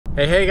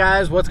Hey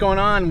guys, what's going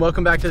on?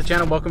 Welcome back to the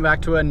channel. Welcome back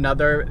to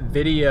another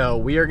video.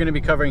 We are going to be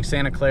covering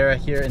Santa Clara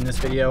here in this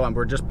video, and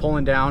we're just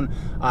pulling down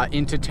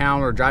into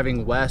town. We're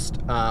driving west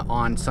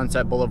on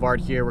Sunset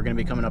Boulevard here. We're going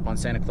to be coming up on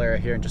Santa Clara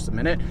here in just a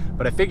minute,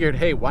 but I figured,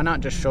 hey, why not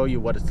just show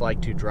you what it's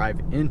like to drive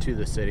into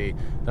the city?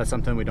 That's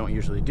something we don't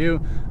usually do.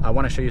 I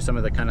want to show you some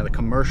of the kind of the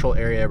commercial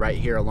area right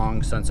here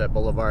along Sunset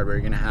Boulevard, where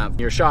you're going to have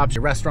your shops,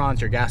 your restaurants,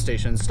 your gas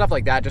stations, stuff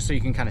like that, just so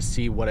you can kind of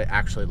see what it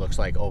actually looks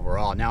like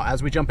overall. Now,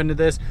 as we jump into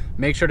this,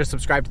 make sure to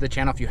subscribe to the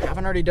channel if you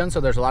haven't already done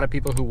so. There's a lot of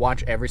people who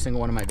watch every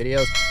single one of my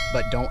videos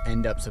but don't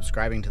end up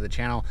subscribing to the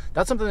channel.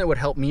 That's something that would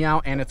help me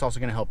out, and it's also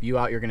going to help you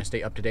out. You're going to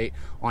stay up to date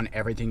on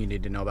everything you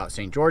need to know about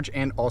St. George.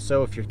 And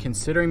also, if you're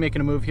considering making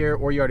a move here,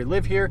 or you already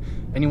live here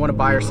and you want to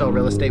buy or sell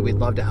real estate, we'd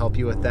love to help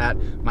you with that.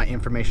 My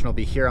information will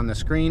be here on the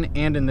screen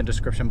and in the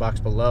description box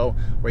below,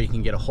 where you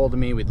can get a hold of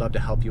me. We'd love to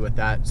help you with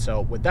that.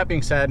 So with that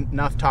being said,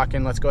 enough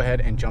talking, let's go ahead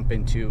and jump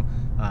into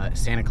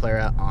Santa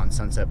Clara on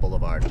Sunset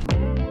Boulevard.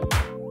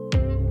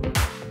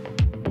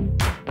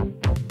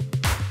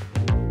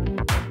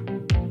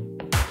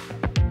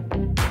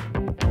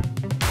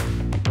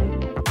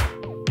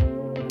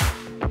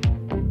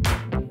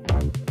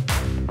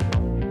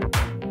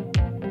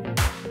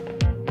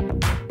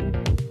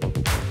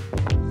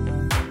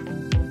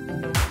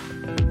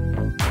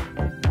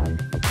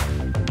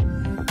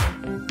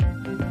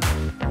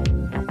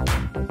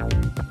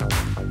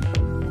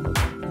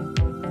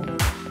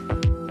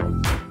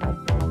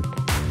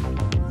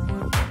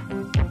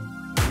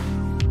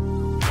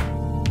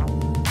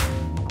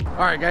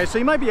 All right, guys, so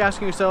you might be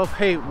asking yourself,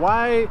 hey,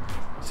 why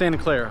Santa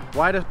Clara?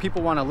 Why do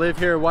people want to live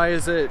here? Why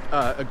is it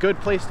a good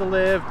place to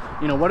live?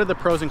 You know, what are the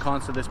pros and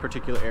cons to this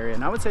particular area?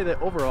 And I would say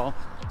that overall,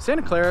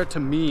 Santa Clara to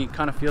me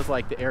kind of feels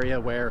like the area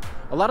where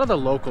a lot of the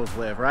locals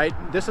live, right?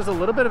 This is a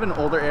little bit of an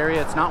older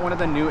area. It's not one of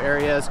the new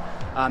areas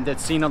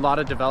that's seen a lot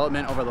of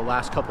development over the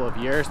last couple of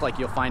years, like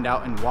you'll find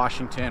out in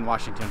Washington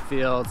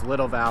Fields,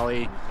 Little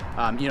Valley,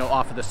 you know,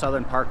 off of the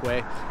Southern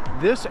Parkway.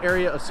 This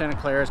area of Santa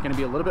Clara is going to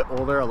be a little bit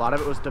older. A lot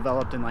of it was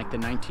developed in like the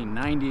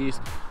 1990s,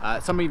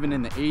 some even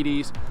in the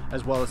 80s,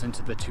 as well as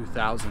into the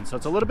 2000s. So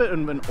it's a little bit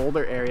of an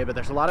older area, but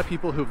there's a lot of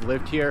people who've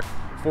lived here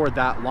for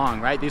that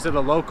long, right? These are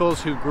the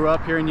locals who grew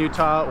up here in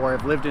Utah or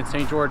have lived in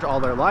St. George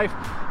all their life,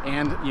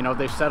 and you know,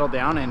 they've settled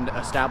down and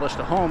established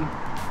a home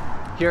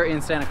here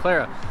in Santa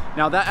Clara.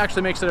 Now that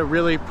actually makes it a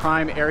really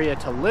prime area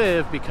to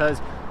live,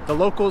 because the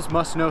locals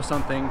must know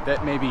something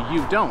that maybe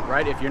you don't,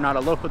 right? If you're not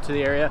a local to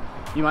the area,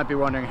 you might be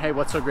wondering, hey,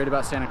 what's so great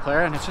about Santa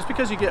Clara? And it's just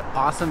because you get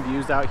awesome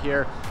views out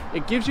here.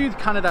 It gives you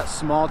kind of that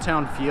small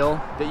town feel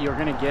that you're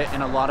gonna get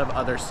in a lot of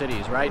other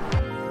cities, right?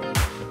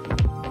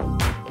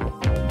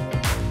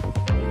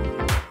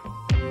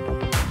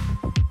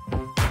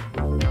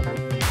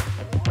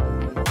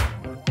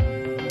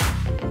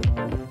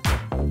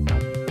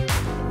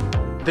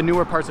 The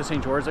newer parts of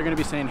St. George, they're going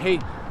to be saying, hey,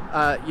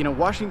 you know,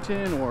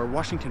 Washington or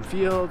Washington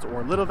Fields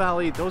or Little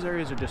Valley, those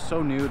areas are just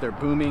so new, they're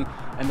booming,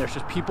 and there's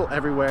just people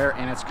everywhere,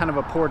 and it's kind of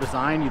a poor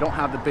design. You don't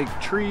have the big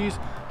trees,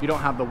 you don't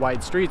have the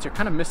wide streets, you're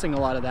kind of missing a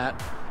lot of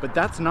that, but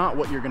that's not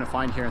what you're going to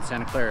find here in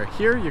Santa Clara.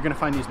 Here, you're going to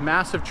find these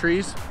massive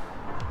trees,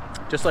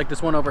 just like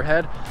this one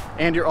overhead,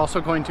 and you're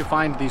also going to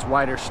find these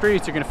wider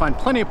streets. You're going to find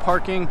plenty of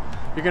parking.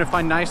 You're going to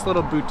find nice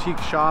little boutique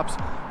shops.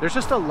 There's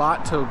just a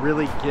lot to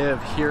really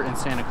give here in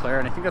Santa Clara,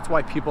 and I think that's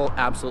why people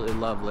absolutely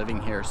love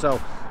living here.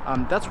 So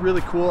that's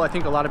really cool. I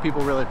think a lot of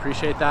people really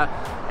appreciate that,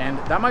 and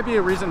that might be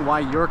a reason why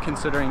you're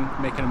considering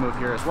making a move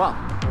here as well.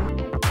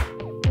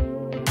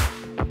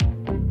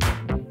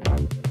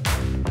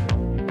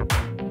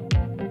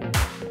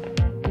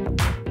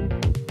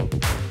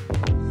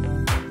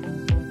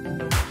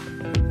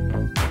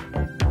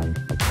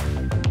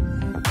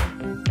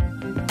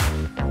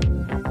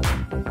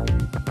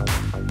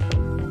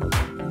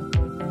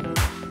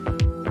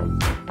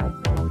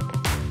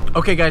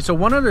 Okay guys, so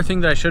one other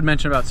thing that I should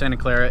mention about Santa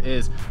Clara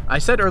is, I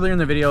said earlier in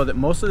the video that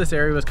most of this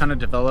area was kind of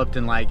developed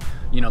in, like,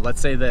 you know, let's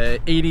say the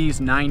 80s,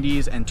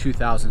 90s, and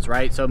 2000s,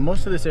 right? So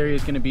most of this area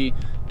is going to be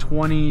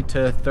 20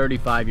 to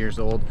 35 years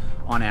old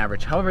on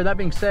average. However, that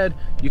being said,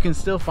 you can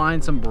still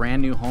find some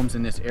brand new homes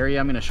in this area.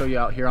 I'm going to show you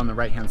out here on the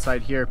right hand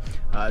side here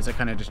as I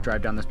kind of just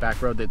drive down this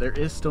back road, that there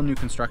is still new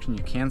construction.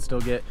 You can still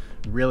get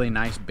really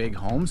nice big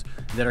homes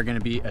that are going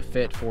to be a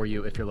fit for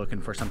you if you're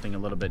looking for something a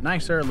little bit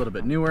nicer, a little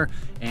bit newer,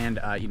 and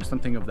you know,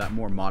 something of that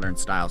more modern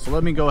style. So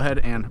let me go ahead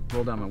and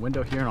roll down my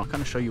window here, and I'll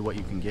kind of show you what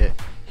you can get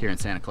here in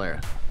Santa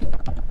Clara.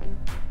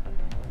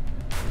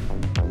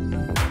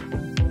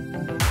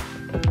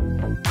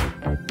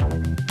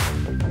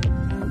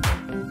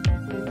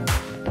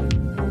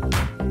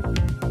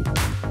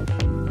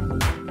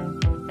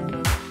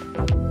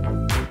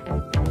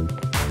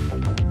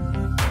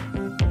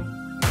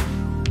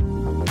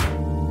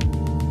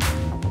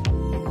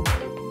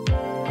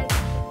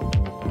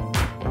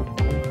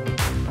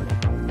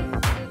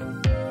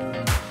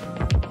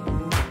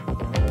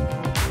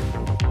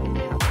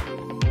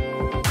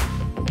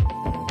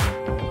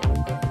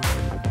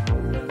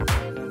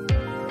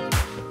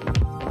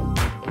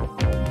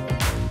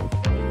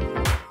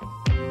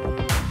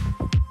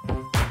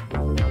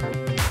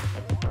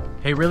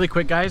 Hey, really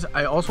quick guys,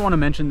 I also want to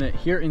mention that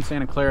here in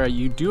Santa Clara,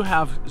 you do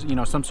have, you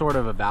know, some sort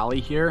of a valley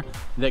here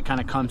that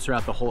kind of comes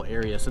throughout the whole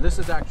area. So this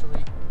is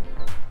actually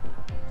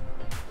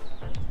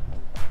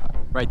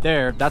right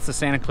there. That's the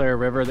Santa Clara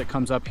River that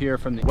comes up here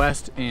from the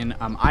west in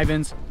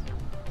Ivins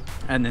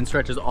and then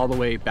stretches all the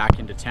way back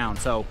into town.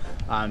 So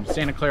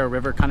Santa Clara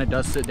River kind of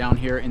does sit down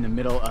here in the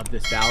middle of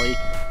this valley,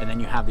 and then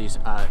you have these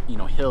you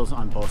know, hills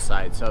on both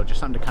sides. So just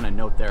something to kind of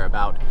note there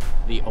about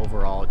the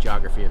overall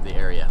geography of the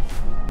area.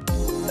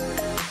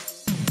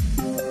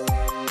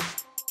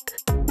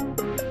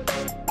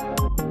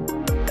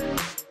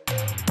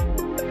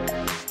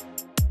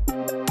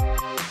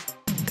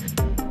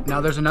 Now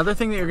there's another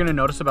thing that you're gonna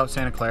notice about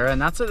Santa Clara,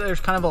 and that's that there's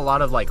kind of a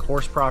lot of like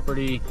horse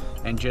property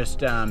and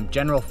just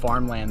general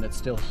farmland that's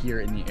still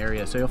here in the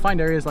area. So you'll find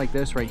areas like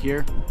this right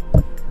here,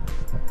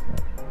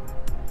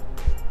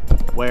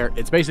 where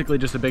it's basically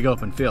just a big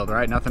open field,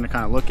 right? Nothing to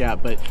kind of look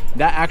at, but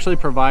that actually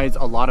provides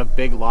a lot of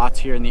big lots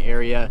here in the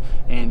area,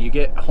 and you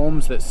get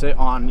homes that sit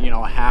on, you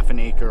know, a half an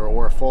acre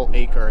or a full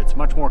acre. It's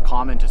much more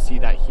common to see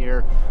that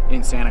here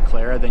in Santa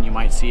Clara than you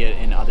might see it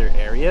in other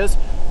areas,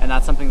 and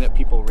that's something that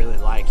people really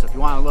like. So if you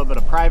want a little bit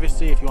of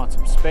privacy, if you want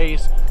some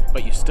space,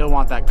 but you still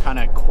want that kind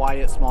of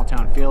quiet small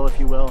town feel, if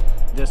you will,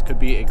 this could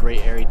be a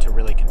great area to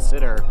really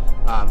consider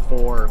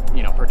for,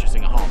 you know,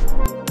 purchasing a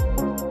home.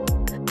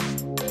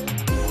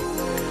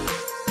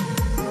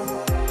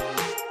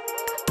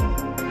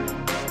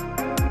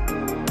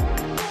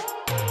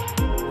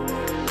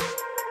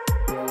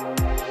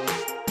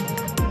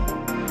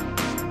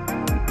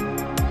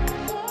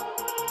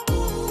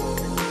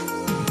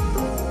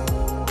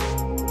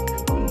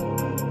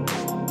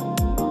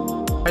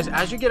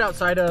 As you get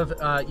outside of,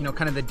 you know,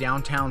 kind of the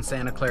downtown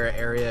Santa Clara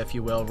area, if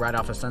you will, right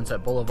off of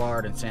Sunset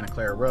Boulevard and Santa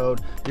Clara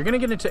Road, you're going to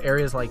get into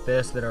areas like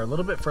this that are a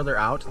little bit further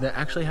out that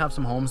actually have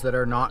some homes that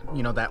are not,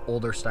 you know, that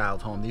older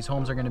styled home. These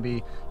homes are going to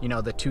be, you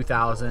know, the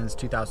 2000s,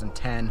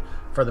 2010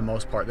 for the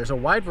most part. There's a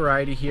wide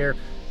variety here,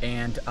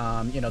 and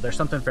you know, there's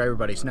something for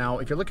everybody. So now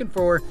if you're looking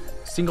for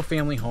single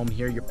family home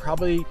here, you're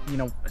probably, you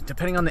know,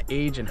 depending on the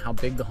age and how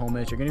big the home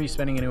is, you're going to be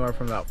spending anywhere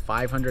from about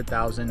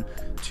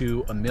 $500,000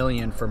 to $1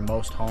 million for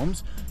most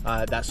homes.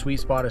 That sweet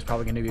spot is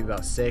probably going to be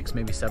about $600,000,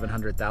 maybe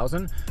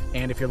 $700,000.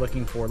 And if you're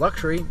looking for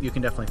luxury, you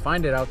can definitely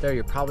find it out there.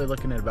 You're probably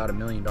looking at about $1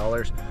 million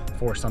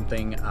for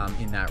something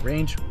in that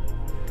range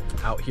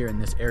out here in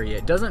this area.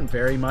 It doesn't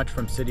vary much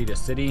from city to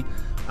city,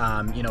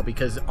 you know,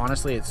 because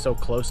honestly it's so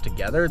close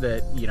together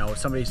that, you know, if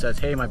somebody says,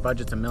 hey, my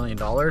budget's $1 million,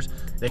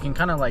 they can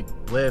kind of like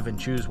live and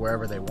choose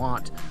wherever they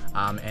want,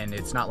 and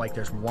it's not like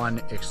there's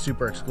one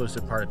super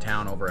exclusive part of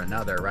town over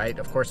another, right?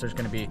 Of course there's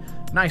going to be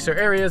nicer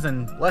areas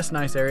and less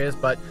nice areas,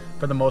 but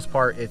for the most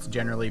part it's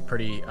generally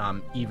pretty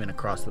even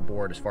across the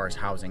board as far as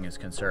housing is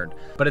concerned.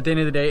 But at the end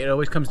of the day, it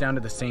always comes down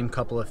to the same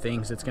couple of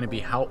things. It's going to be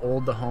how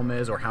old the home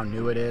is or how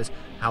new it is,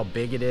 how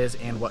big it is,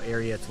 and what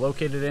area it's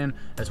located in,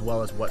 as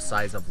well as what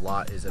size of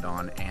lot is it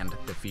on and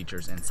the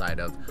features inside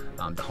of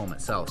the home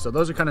itself. So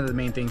those are kind of the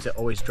main things that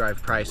always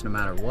drive price no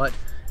matter what.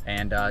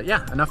 And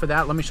yeah, enough of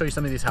that. Let me show you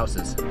some of these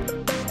houses.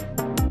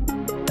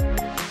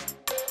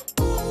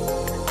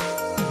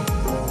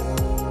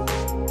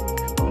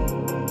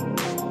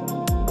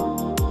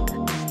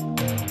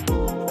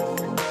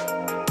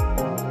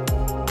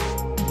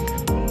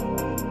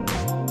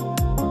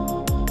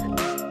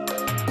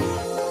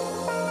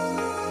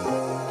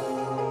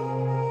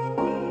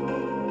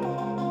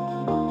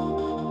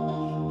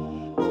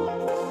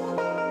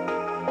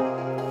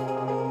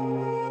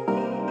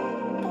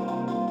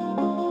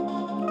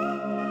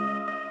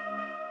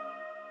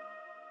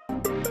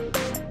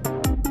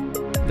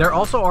 There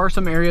also are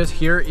some areas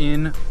here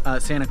in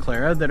Santa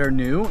Clara that are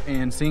new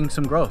and seeing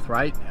some growth,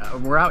 right?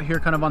 We're out here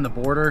kind of on the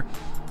border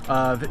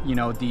of, you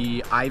know,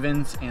 the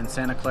Ivins and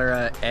Santa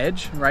Clara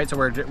edge, right? So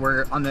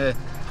we're on the,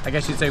 I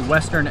guess you'd say,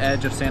 western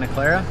edge of Santa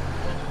Clara,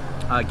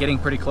 getting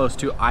pretty close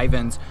to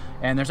Ivins.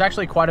 And there's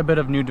actually quite a bit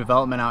of new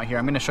development out here.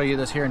 I'm going to show you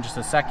this here in just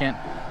a second,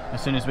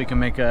 as soon as we can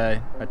make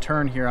a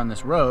turn here on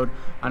this road.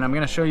 And I'm going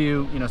to show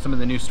you, you know, some of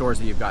the new stores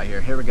that you've got here.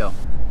 Here we go.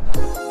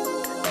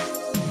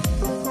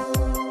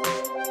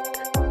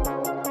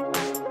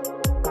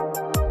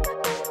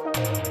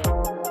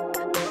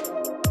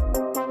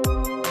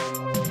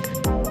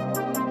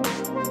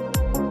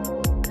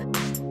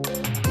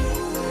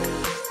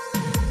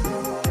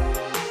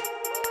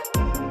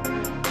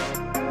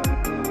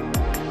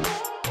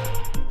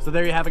 So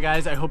there you have it,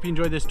 guys. I hope you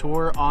enjoyed this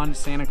tour on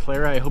Santa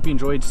Clara. I hope you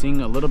enjoyed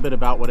seeing a little bit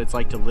about what it's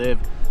like to live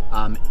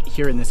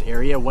here in this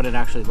area, what it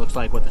actually looks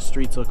like, what the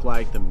streets look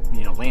like, the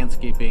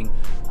landscaping,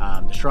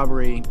 the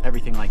shrubbery,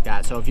 everything like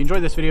that. So if you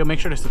enjoyed this video, make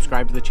sure to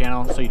subscribe to the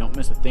channel so you don't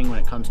miss a thing when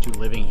it comes to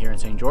living here in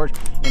St. George.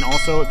 And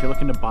also, if you're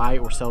looking to buy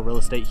or sell real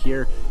estate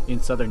here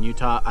in Southern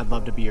Utah, I'd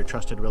love to be your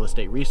trusted real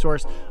estate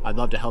resource. I'd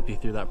love to help you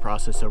through that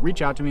process. So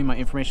reach out to me. My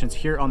information is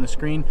here on the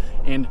screen.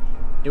 And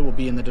it will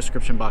be in the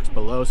description box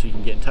below, so you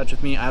can get in touch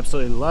with me. I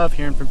absolutely love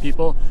hearing from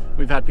people.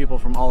 We've had people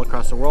from all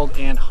across the world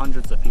and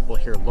hundreds of people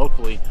here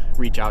locally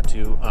reach out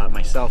to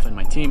myself and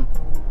my team,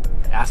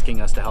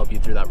 asking us to help you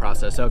through that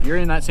process. So if you're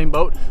in that same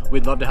boat,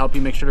 we'd love to help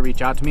you. Make sure to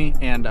reach out to me,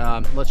 and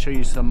let's show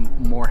you some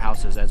more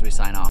houses as we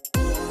sign off.